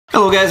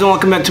Hello guys and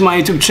welcome back to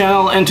my YouTube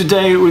channel, and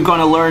today we're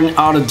gonna learn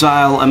how to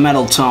dial a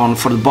metal tone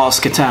for the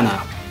Boss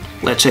Katana.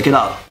 Let's check it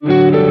out.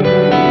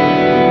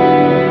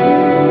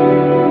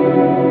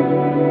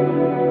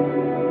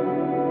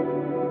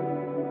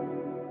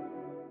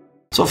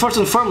 So first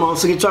and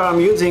foremost, the guitar I'm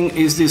using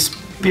is this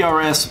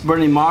PRS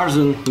Bernie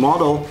Marsden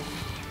model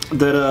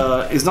that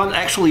is not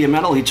actually a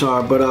metal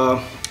guitar, but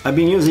I've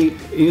been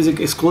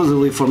using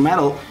exclusively for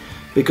metal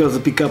because the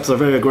pickups are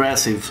very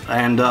aggressive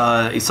and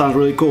it sounds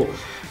really cool.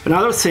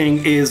 Another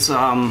thing is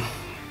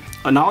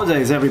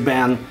nowadays every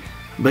band,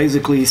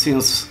 basically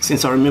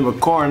since I remember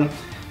Korn,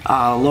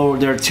 lower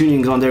their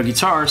tunings on their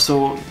guitar,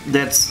 so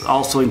that's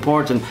also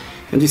important.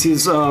 And this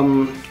is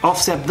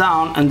offset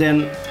down, and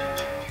then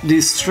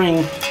this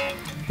string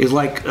is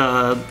like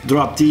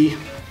drop D,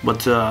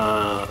 but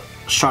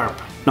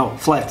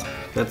flat.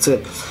 That's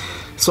it.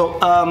 So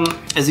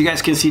as you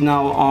guys can see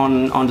now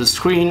on the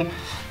screen,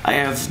 I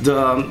have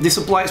this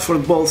applies for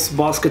both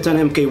Boss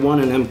Katana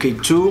MK1 and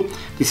MK2.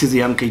 This is the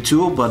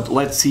MK2, but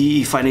let's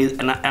see if I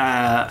need an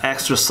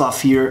extra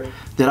stuff here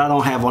that I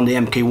don't have on the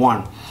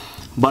MK1.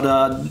 But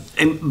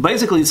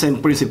basically the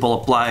same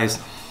principle applies.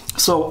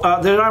 So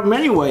there are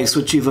many ways to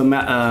achieve a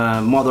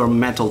modern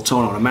metal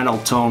tone or a metal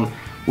tone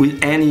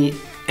with any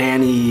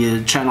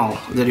channel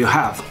that you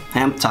have,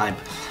 amp type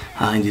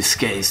in this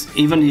case.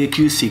 Even the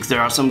acoustics,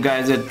 there are some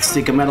guys that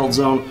stick a metal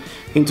zone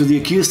into the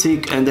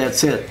acoustic and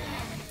that's it.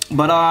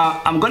 But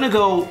I'm gonna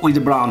go with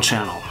the brown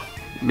channel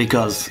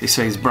because it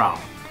says brown,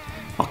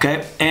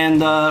 okay?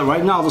 And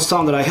right now the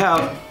sound that I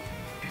have,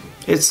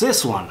 it's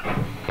this one.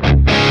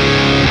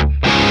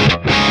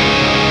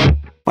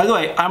 By the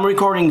way, I'm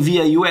recording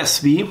via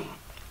USB,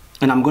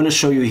 and I'm gonna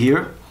show you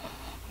here.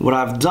 What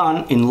I've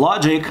done in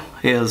Logic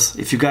is,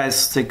 if you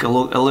guys take a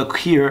look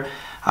here,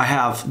 I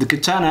have the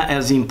Katana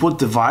as the input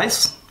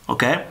device,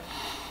 okay?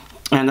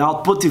 And the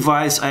output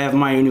device, I have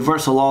my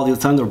Universal Audio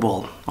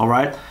Thunderbolt, all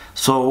right?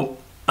 So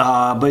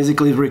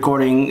basically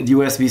recording the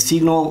USB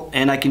signal,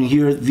 and I can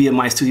hear it via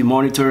my studio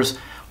monitors,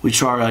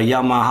 which are a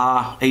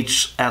Yamaha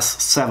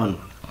HS7.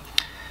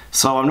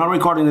 So I'm not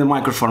recording the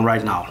microphone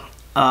right now.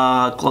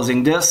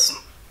 Closing this,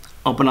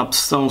 open up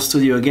Stone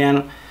Studio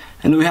again,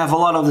 and we have a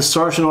lot of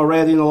distortion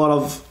already and a lot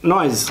of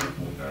noise.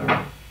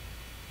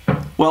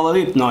 Well, a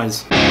lip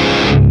noise.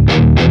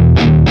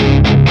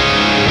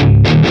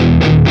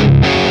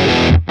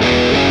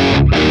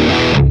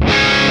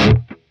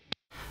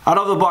 Out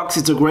of the box,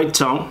 it's a great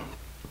tone.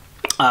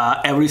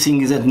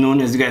 Everything is at noon,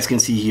 as you guys can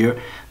see here.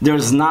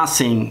 There's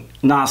nothing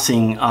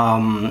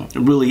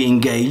really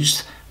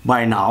engaged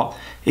by now.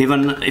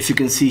 Even if you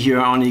can see here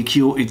on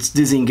EQ, it's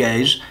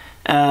disengaged.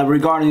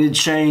 Regarding the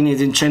chain,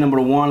 it's in chain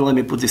number 1. Let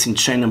me put this in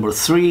chain number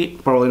 3.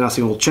 Probably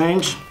nothing will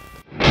change.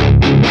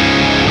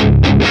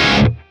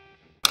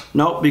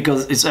 No,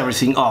 because it's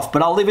everything off.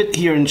 But I'll leave it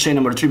here in chain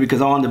number 3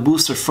 because I want the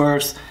booster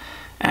first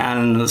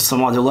and some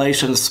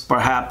modulations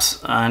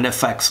perhaps and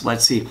effects.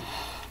 Let's see.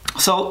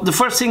 So the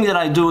first thing that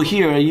I do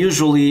here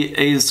usually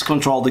is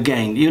control the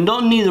gain. You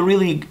don't need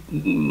really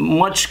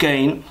much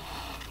gain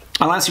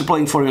unless you're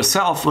playing for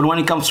yourself, but when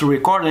it comes to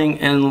recording,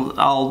 and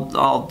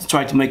I'll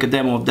try to make a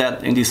demo of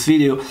that in this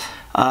video,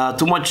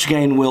 too much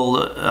gain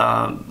will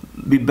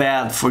be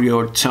bad for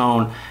your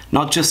tone.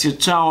 Not just your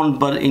tone,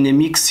 but in a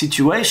mixed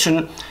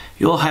situation,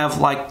 you'll have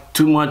like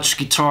too much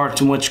guitar,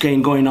 too much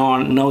gain going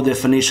on, no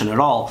definition at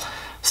all.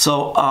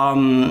 So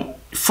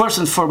first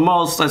and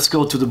foremost, let's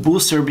go to the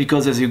booster,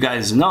 because as you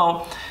guys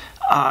know,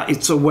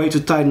 it's a way to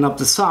tighten up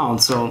the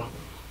sound. So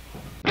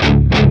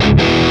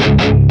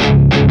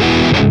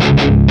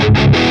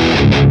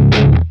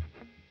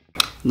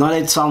not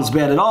that it sounds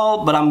bad at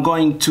all, but I'm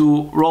going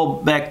to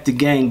roll back the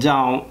gain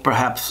down,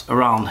 perhaps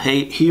around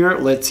here.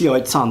 Let's see how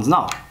it sounds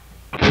now.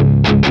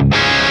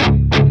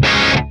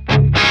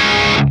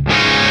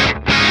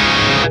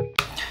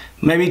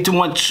 Maybe too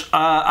much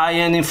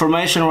high-end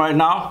information right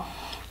now.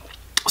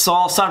 So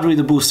I'll start with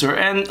the booster,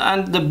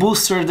 and the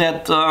booster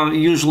that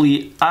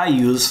usually I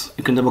use,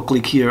 you can double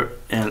click here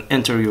and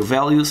enter your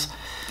values.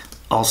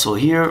 Also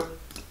here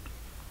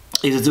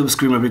is a tube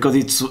screamer, because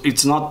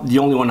it's not the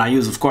only one I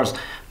use, of course,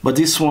 but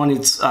this one,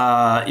 it's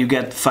you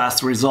get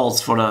fast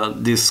results for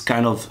this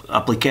kind of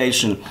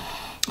application.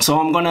 So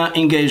I'm gonna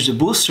engage the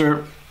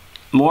booster,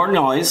 more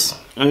noise,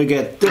 and you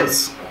get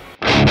this.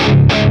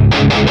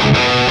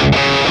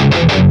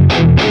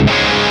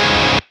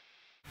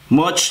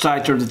 Much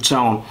tighter the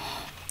tone.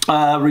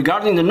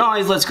 Regarding the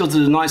noise, let's go to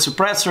the noise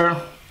suppressor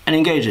and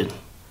engage it.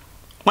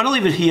 I'm gonna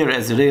leave it here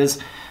as it is,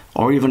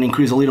 or even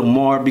increase a little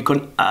more,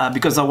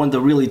 because I want a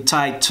really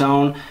tight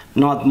tone,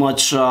 not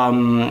much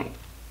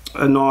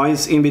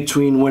noise in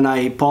between when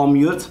I palm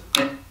mute.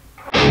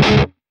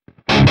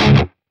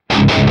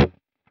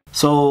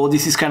 So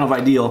this is kind of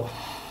ideal.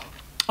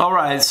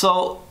 Alright,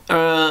 so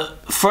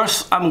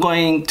first I'm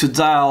going to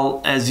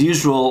dial, as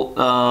usual,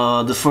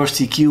 the first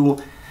EQ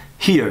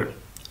here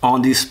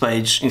on this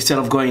page, instead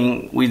of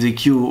going with the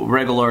EQ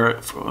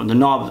regular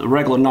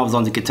knobs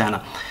on the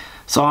Katana.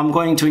 So I'm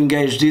going to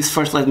engage this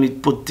first. Let me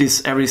put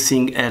this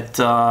everything at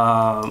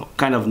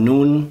kind of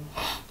noon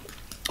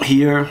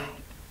here.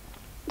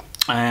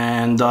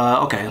 and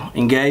okay,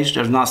 engaged,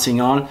 there's nothing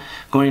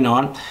going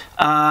on.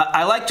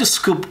 I like to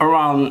scoop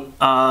around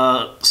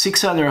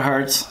 600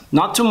 Hertz,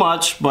 not too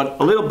much, but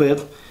a little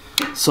bit.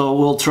 So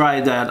we'll try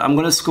that. I'm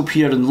gonna scoop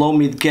here the low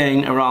mid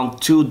gain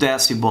around 2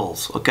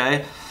 decibels,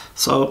 okay?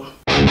 So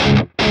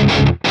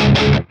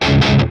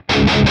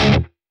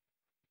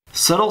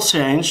subtle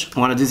change, I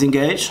wanna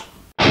disengage,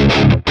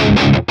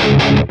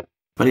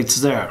 but it's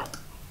there,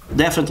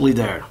 definitely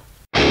there.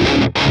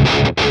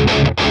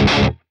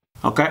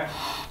 Okay,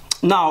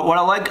 now what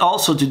I like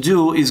also to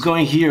do is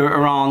going here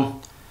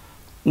around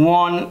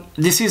 1.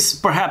 This is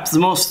perhaps the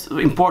most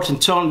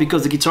important tone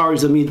because the guitar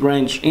is a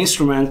mid-range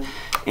instrument,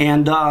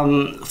 and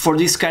for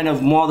this kind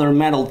of modern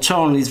metal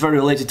tone is very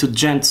related to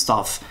djent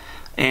stuff,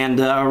 and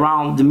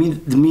around the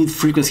mid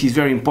frequency is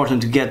very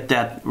important to get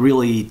that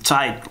really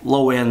tight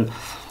low end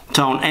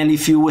tone. And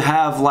if you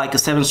have like a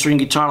 7-string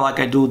guitar like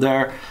I do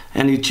there,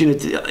 and you tune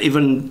it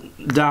even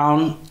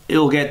down,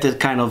 you'll get that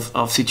kind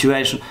of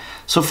situation.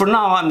 So for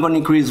now I'm going to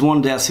increase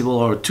 1 decibel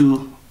or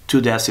 2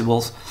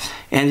 decibels,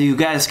 and you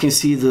guys can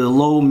see the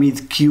low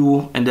mid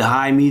Q and the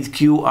high mid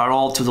Q are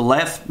all to the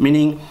left,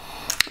 meaning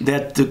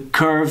that the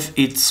curve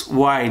it's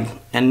wide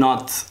and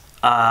not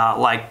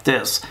like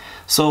this.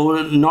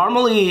 So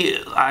normally,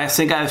 I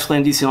think I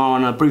explained this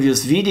on a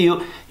previous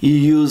video, you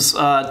use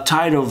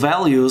tighter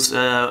values,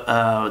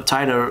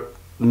 tighter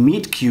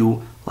mid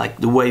Q, like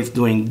the wave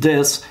doing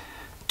this,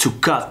 to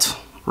cut,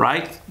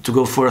 right? To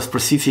go for a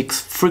specific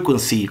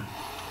frequency.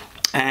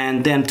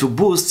 And then to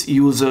boost,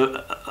 use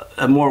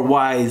a more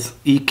wide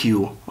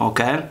EQ,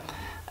 okay?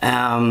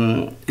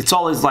 It's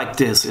always like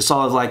this. It's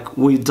always like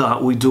we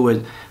do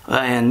it,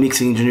 and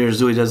mixing engineers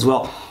do it as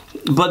well.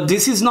 But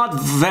this is not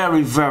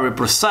very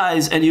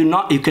precise, and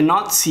you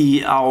cannot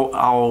see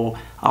how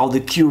the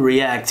Q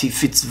reacts.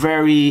 If it's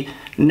very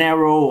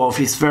narrow or if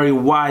it's very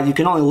wide, you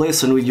can only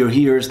listen with your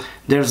ears.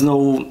 There's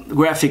no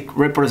graphic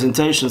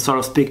representation, so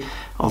to speak,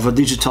 of a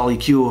digital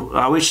EQ.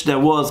 I wish there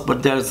was,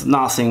 but there's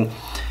nothing.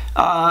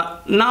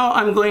 Now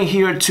I'm going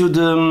here to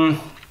the,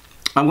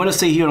 I'm going to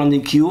stay here on the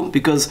EQ,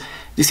 because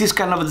this is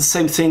kind of the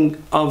same thing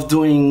of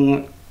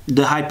doing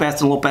the high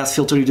pass and low pass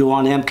filter you do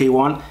on the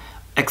MK1,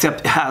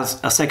 except it has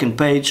a second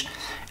page.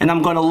 And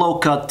I'm going to low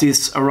cut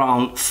this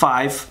around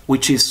 5,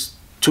 which is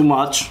too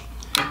much,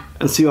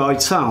 and see how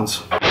it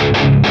sounds.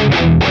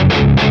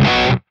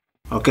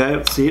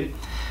 Okay, see?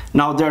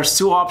 Now there's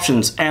 2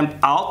 options, amp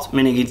out,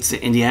 meaning it's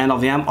in the end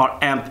of the amp, or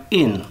amp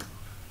in.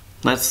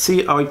 Let's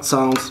see how it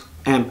sounds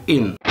amp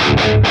in.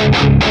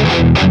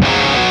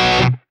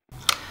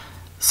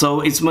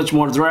 So it's much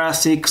more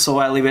drastic, so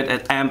I leave it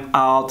at amp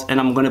out, and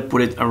I'm gonna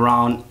put it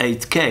around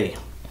 8K.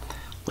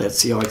 Let's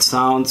see how it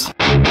sounds.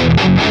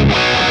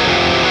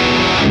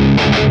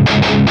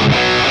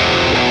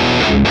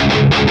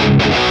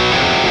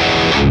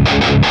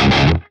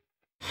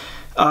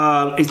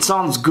 It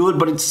sounds good,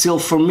 but it's still,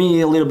 for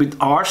me, a little bit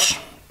harsh.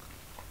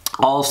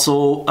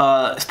 Also,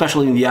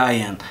 especially in the high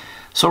end.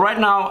 So right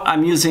now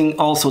I'm using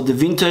also the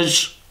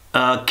vintage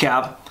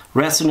cap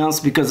resonance,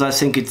 because I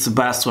think it's the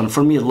best one,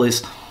 for me at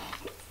least.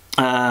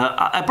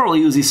 I probably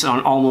use this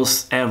on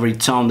almost every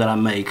tone that I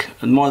make.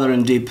 Modern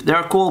and deep,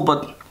 they're cool,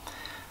 but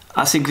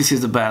I think this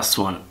is the best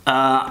one.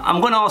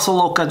 I'm gonna also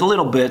low cut a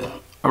little bit,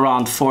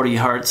 around 40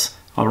 Hertz,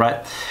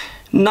 alright?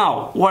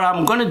 Now, what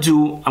I'm gonna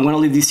do, I'm gonna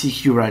leave this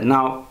EQ right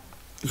now,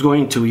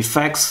 going to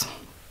effects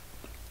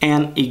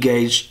and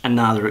engage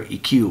another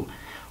EQ,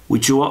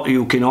 which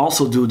you can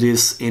also do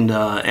this in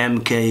the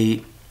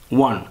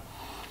MK1,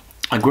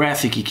 a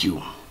graphic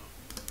EQ,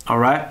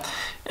 alright?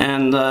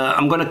 And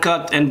I'm gonna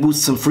cut and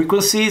boost some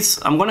frequencies.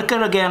 I'm gonna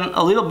cut again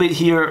a little bit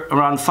here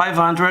around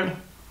 500,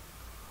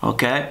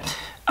 okay?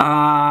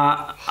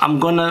 I'm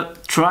gonna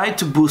try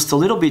to boost a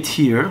little bit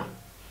here.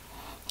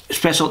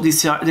 Especially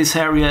this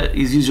area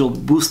is usually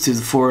boosted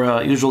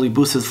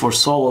for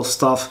solo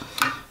stuff.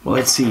 Well,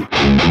 let's see.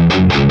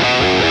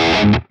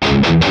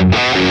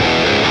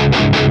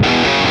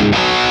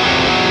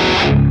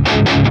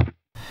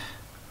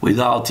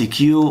 Without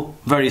EQ,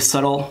 very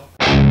subtle.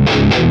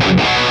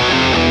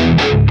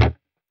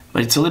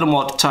 But it's a little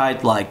more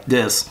tight like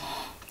this.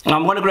 And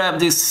I'm gonna grab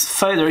this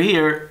fader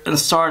here and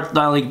start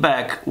dialing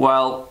back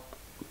while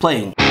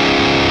playing.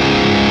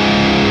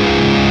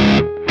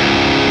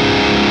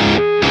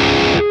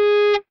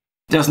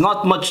 There's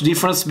not much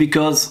difference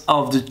because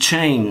of the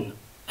chain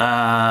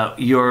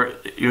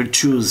you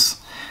choose.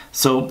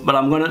 So, but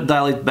I'm gonna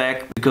dial it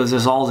back because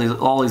there's always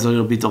a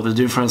little bit of a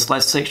difference.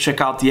 Let's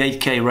check out the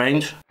 8K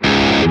range.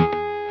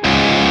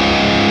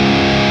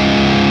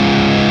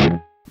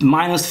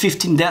 Minus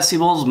 15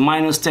 decibels,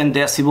 minus 10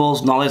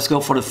 decibels. Now let's go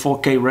for the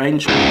 4K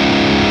range.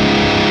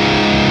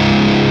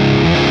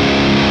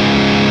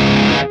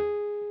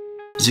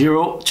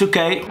 Zero,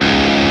 2K.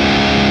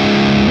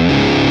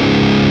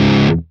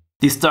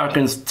 This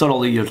darkens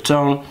totally your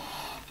tone,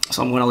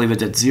 so I'm gonna leave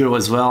it at 0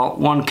 as well.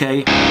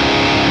 1K.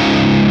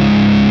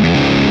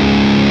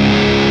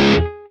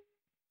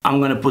 I'm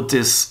gonna put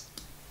this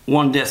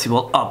 1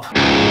 decibel up.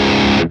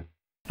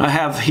 I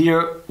have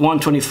here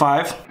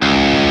 125.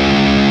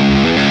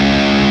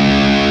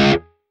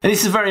 And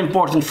this is a very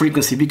important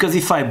frequency, because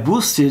if I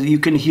boost it, you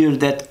can hear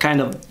that kind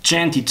of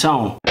chanty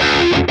tone.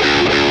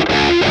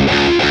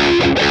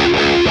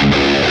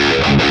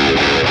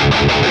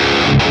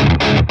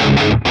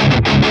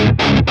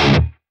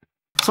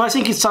 So I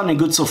think it's sounding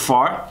good so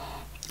far.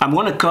 I'm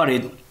gonna cut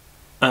it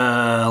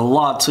a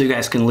lot so you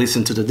guys can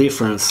listen to the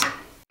difference.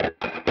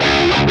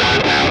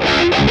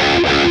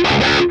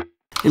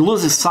 It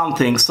loses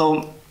something, so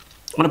I'm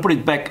gonna put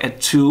it back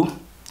at 2,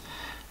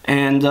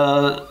 and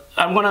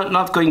I'm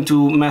not going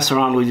to mess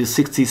around with the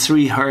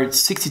 63 Hz,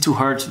 62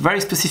 Hz, very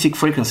specific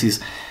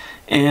frequencies,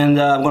 and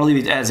I'm gonna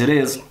leave it as it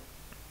is.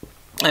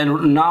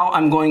 And now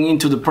I'm going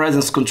into the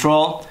presence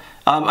control.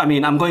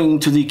 I'm going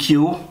into the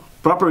EQ,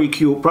 proper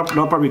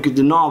EQ,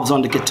 the knobs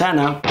on the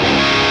Katana.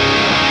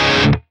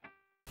 I'm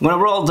gonna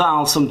roll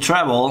down some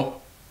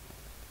treble,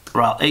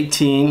 around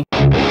 18.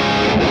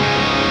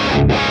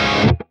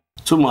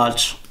 Too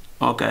much.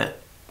 Okay, a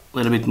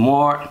little bit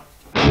more.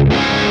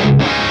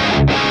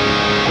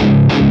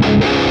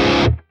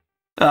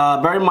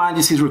 Bear in mind,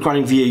 this is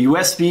recording via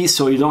USB,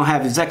 so you don't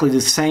have exactly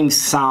the same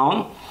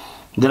sound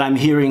that I'm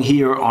hearing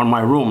here on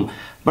my room,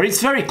 but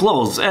it's very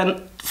close.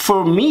 And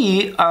for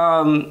me,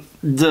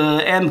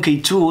 the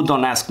MK2,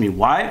 don't ask me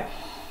why,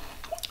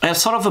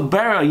 has sort of a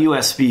better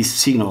USB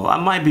signal. I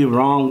might be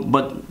wrong,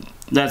 but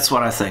that's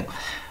what I think.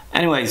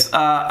 Anyways,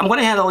 I'm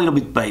gonna add a little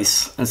bit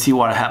bass and see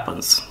what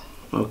happens.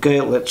 Okay,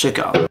 let's check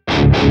out.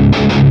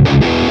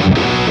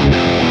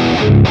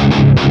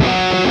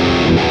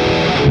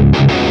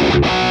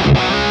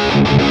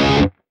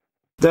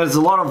 There's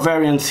a lot of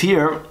variants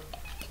here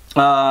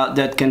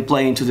that can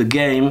play into the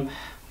game.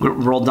 We'll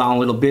roll down a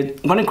little bit.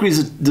 I'm gonna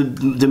increase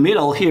the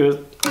middle here,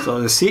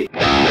 so you see.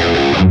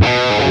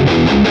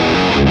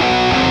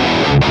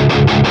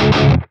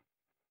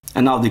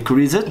 And now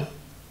decrease it,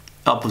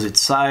 opposite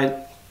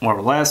side, more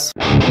or less.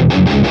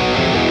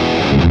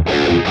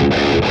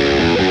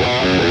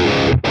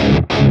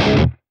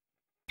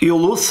 You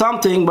lose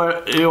something,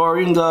 but you're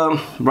in the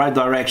right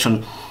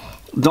direction.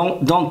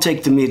 Don't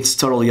take the mids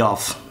totally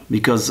off,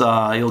 because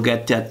you'll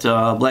get that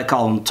black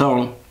album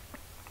tone.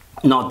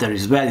 Not that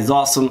it's bad, it's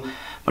awesome,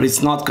 but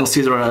it's not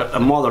considered a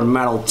modern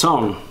metal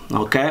tone.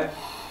 Okay.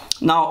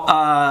 Now,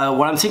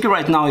 what I'm thinking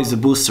right now is the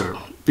booster,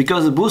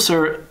 because the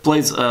booster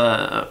plays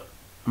a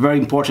very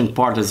important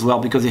part as well,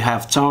 because you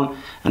have tone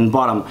and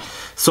bottom.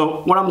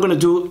 So what I'm gonna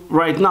do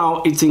right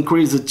now is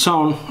increase the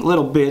tone a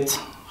little bit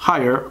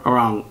higher,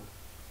 around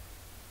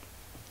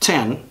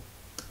 10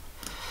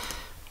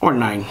 or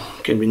 9,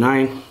 can be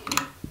 9.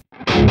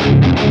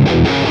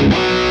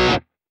 A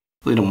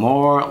little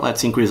more,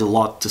 let's increase a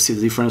lot to see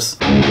the difference.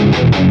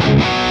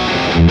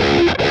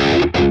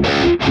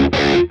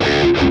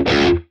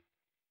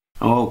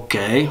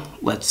 Okay,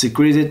 let's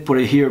decrease it, put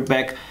it here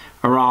back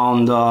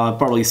around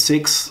probably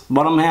 6.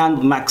 Bottom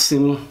hand,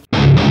 maximum,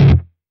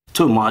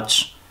 too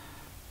much.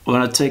 We're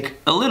gonna take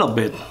a little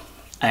bit,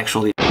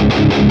 actually.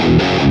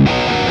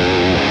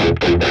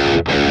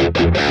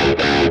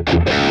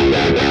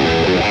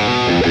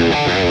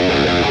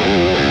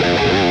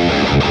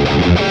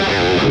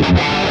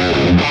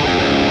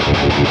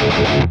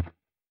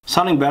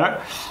 Sounding better.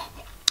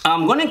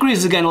 I'm gonna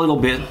increase again a little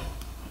bit,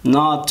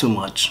 not too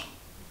much,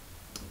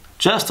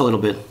 just a little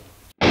bit.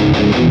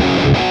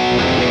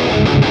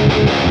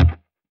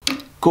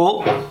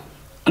 Cool.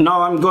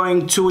 Now I'm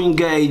going to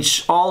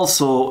engage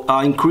also,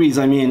 increase,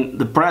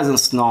 the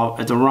presence now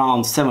at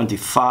around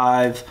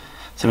 75,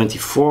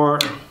 74.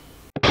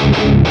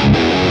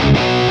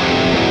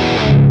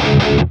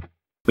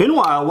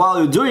 Meanwhile, while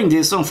you're doing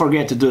this, don't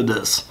forget to do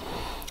this,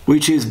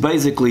 which is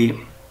basically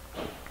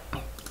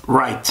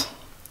right.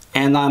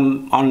 And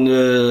I'm on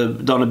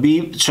the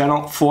B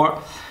channel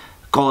 4,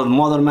 call it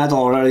modern metal,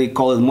 already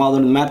call it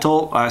modern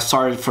metal. I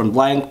started from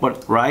blank,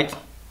 but right,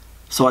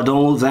 so I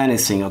don't lose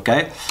anything,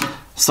 okay?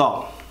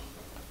 So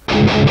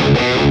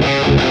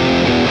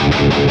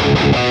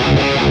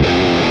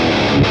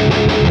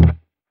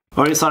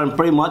already started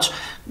pretty much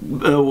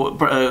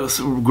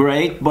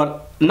great,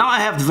 but now I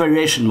have the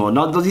variation mode.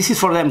 Now this is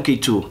for the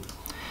MK2.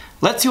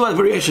 Let's see what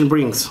variation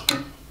brings.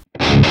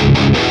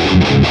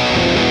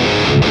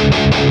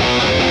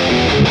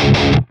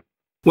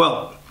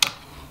 Well,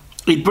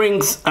 it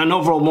brings an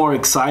overall more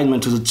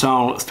excitement to the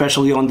tone,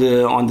 especially on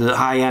the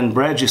high-end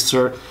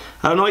register.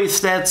 I don't know if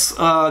that's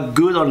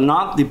good or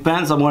not,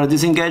 depends. I'm gonna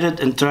disengage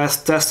it and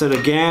test it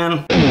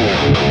again.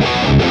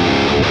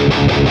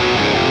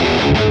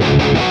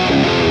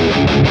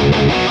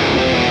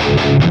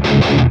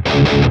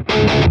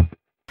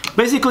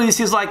 Basically, this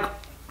is like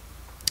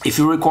if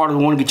you record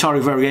one guitar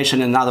with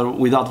variation and another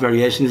without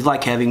variation. It's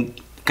like having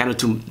kind of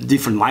two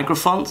different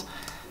microphones.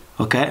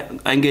 Okay,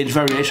 I engage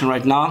variation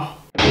right now.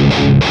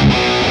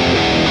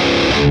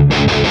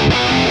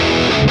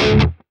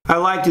 I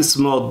like this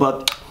mode,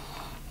 but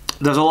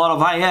there's a lot of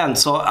high end,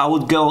 so I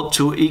would go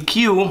to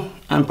EQ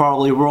and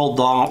probably roll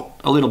down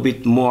a little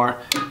bit more.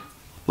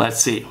 Let's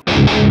see.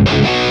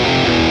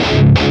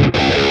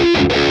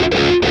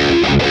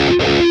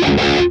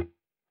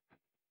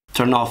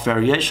 Turn off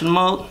variation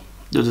mode,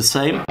 do the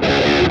same.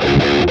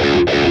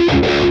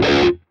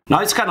 Now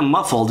it's kind of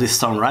muffled this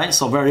tone, right?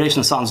 So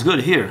variation sounds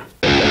good here.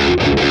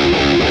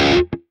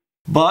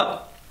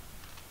 But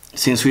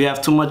since we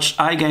have too much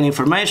high gain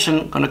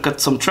information, I'm gonna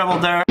cut some treble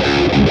there.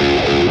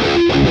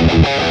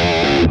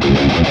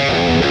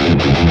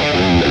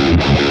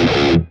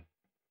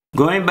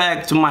 Going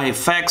back to my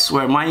effects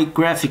where my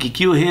graphic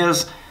EQ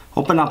is,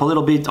 open up a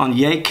little bit on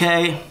the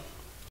AK.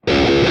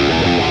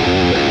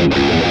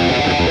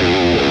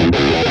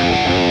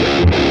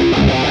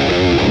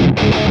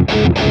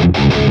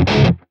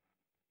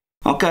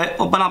 Okay,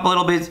 open up a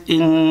little bit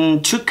in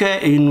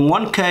 2K, in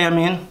 1K I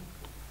mean,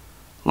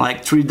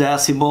 like 3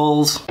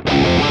 decibels.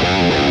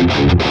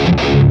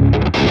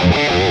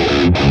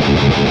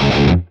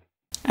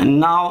 And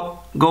now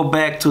go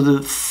back to the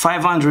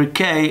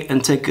 500K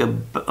and take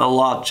a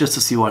lot just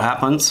to see what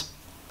happens.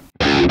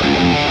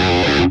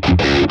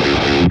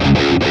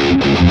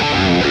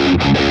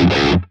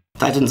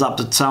 Tightens up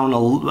the tone a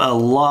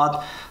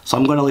lot, so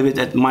I'm gonna leave it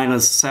at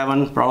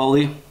 -7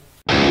 probably.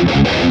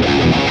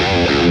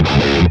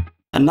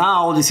 And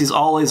now this is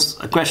always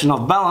a question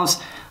of balance.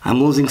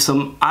 I'm losing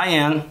some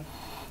IN,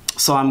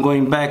 so I'm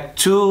going back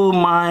to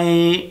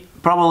my,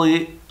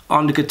 probably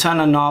on the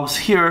Katana knobs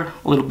here,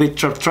 a little bit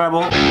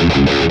treble.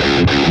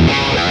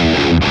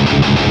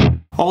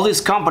 All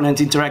these components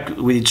interact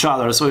with each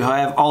other, so you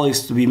have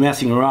always to be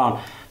messing around.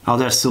 Now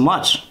there's too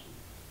much.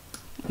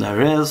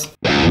 There is.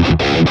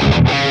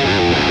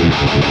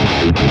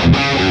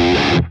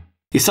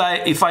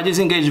 If I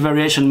disengage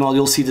variation mode,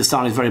 you'll see the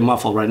sound is very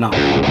muffled right now.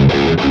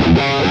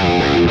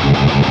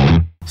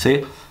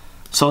 See?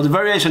 So the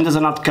variation does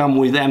not come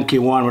with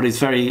MK1, but it's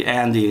very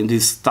handy in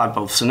this type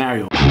of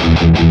scenario.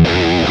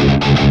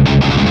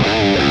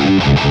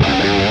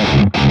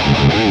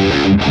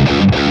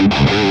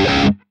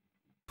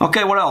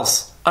 Okay, what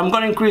else? I'm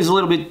gonna increase a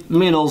little bit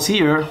middles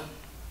here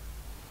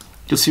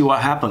to see what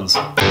happens.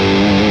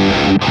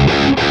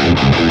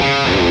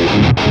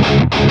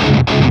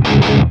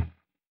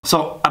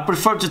 So I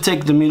prefer to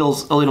take the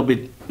middles a little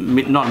bit,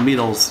 not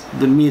middles,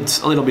 the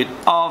mids a little bit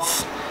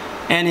off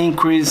and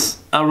increase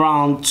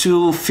around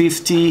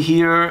 250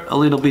 here, a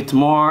little bit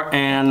more,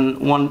 and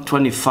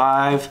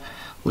 125.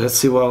 Let's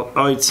see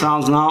how it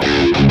sounds now.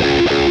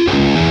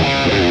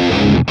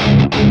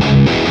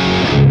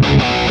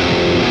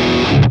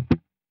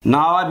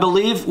 Now I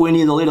believe we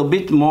need a little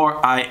bit more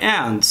high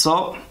end,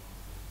 so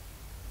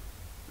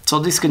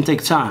this can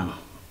take time,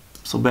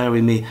 so bear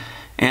with me.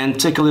 And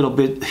take a little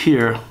bit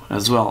here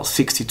as well,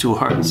 62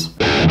 Hertz.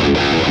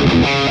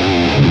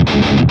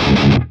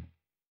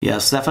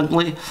 Yes,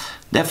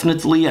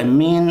 definitely, I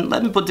mean,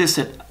 let me put this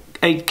at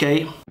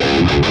 8K.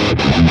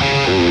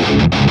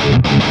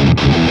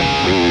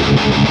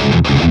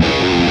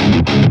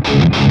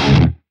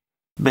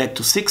 Back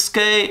to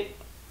 6K.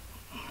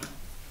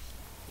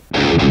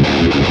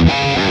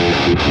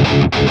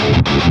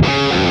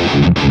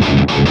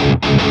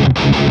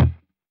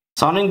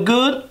 Sounding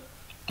good.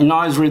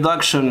 Noise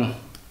reduction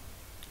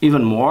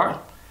even more.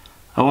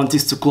 I want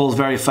this to close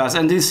very fast,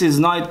 and this is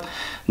not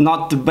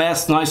the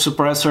best noise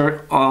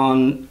suppressor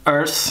on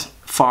earth,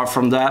 far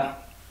from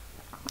that,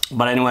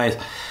 but anyways.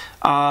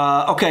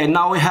 Okay,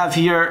 now we have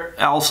here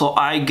also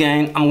high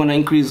gain. I'm gonna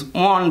increase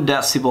 1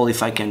 decibel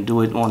if I can do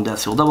it. 1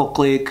 decibel, double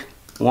click,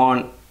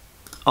 1,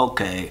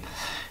 okay,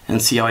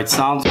 and see how it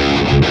sounds.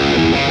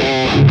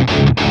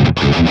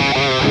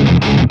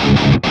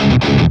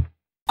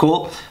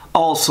 Cool.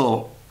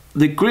 Also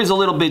decrease a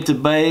little bit the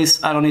bass.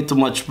 I don't need too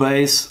much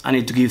bass. I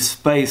need to give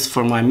space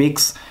for my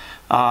mix,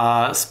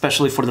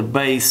 especially for the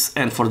bass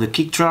and for the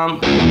kick drum.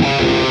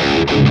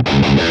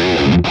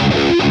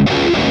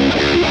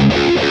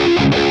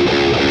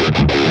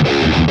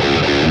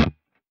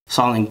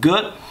 Sounding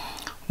good.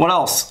 What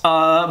else?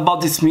 About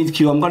this mid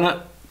Q, I'm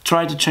gonna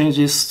try to change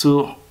this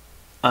to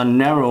a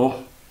narrow,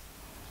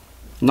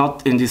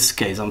 not in this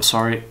case, I'm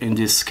sorry, in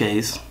this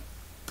case,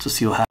 to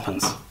see what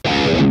happens.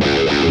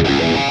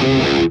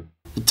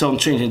 The tone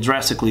changing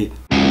drastically.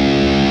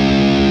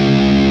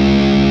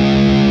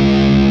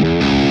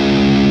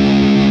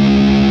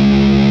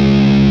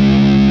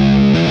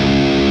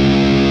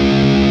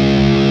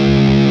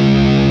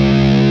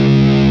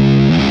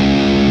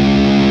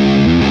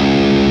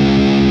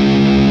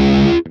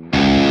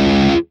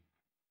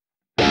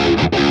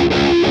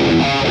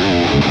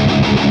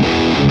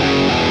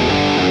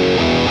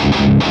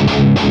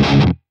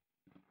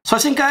 So I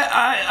think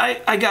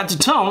I got the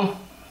tone.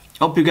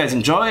 Hope you guys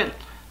enjoy it.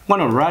 I'm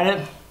gonna write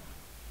it,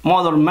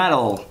 modern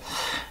metal,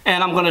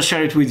 and I'm gonna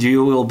share it with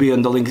you. It will be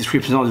in the link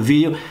description of the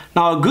video.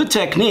 Now, a good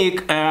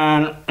technique,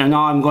 and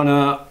now I'm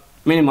gonna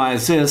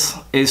minimize this,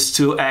 is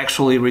to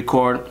actually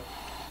record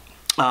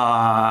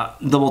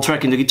double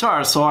tracking the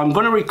guitar. So I'm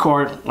gonna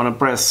record, I'm gonna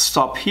press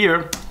stop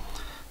here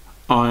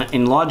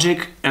in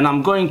Logic, and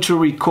I'm going to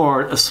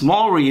record a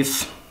small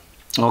riff,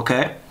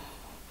 okay?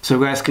 So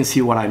you guys can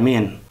see what I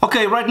mean.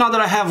 Okay, right now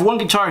that I have one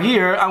guitar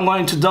here, I'm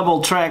going to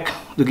double track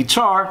the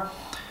guitar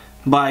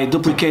by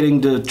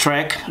duplicating the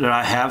track that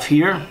I have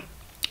here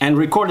and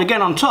record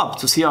again on top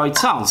to see how it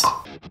sounds.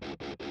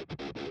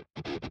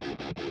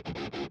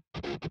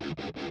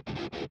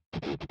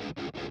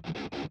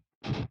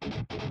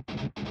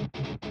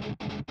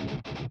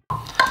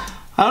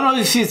 I don't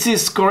know if it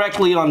is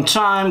correctly on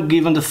time,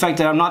 given the fact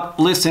that I'm not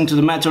listening to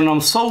the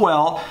metronome so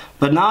well,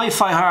 but now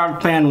if I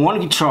hard pan one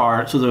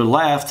guitar to the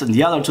left and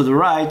the other to the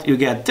right, you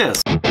get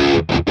this.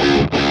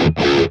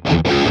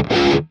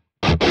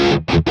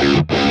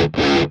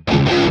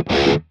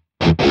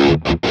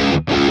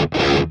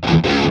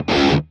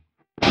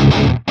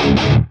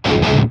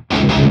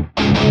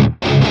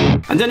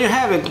 And then you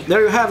have it,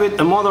 there you have it,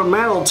 a modern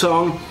metal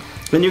tone,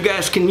 and you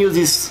guys can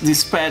use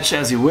this patch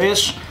as you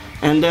wish.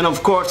 And then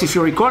of course, if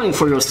you're recording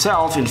for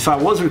yourself, if I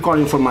was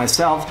recording for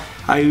myself,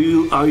 I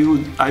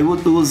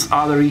would use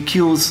other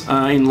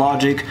EQs in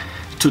Logic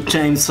to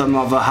change some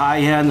of the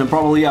hi-hat, and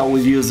probably I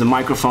would use the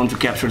microphone to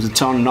capture the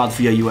tone, not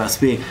via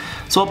USB.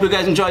 So hope you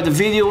guys enjoyed the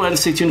video and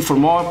stay tuned for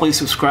more. Please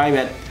subscribe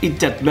and hit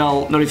that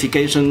bell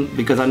notification,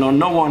 because I know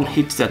no one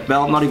hits that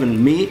bell, not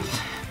even me.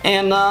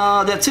 And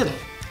that's it.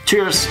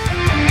 Cheers!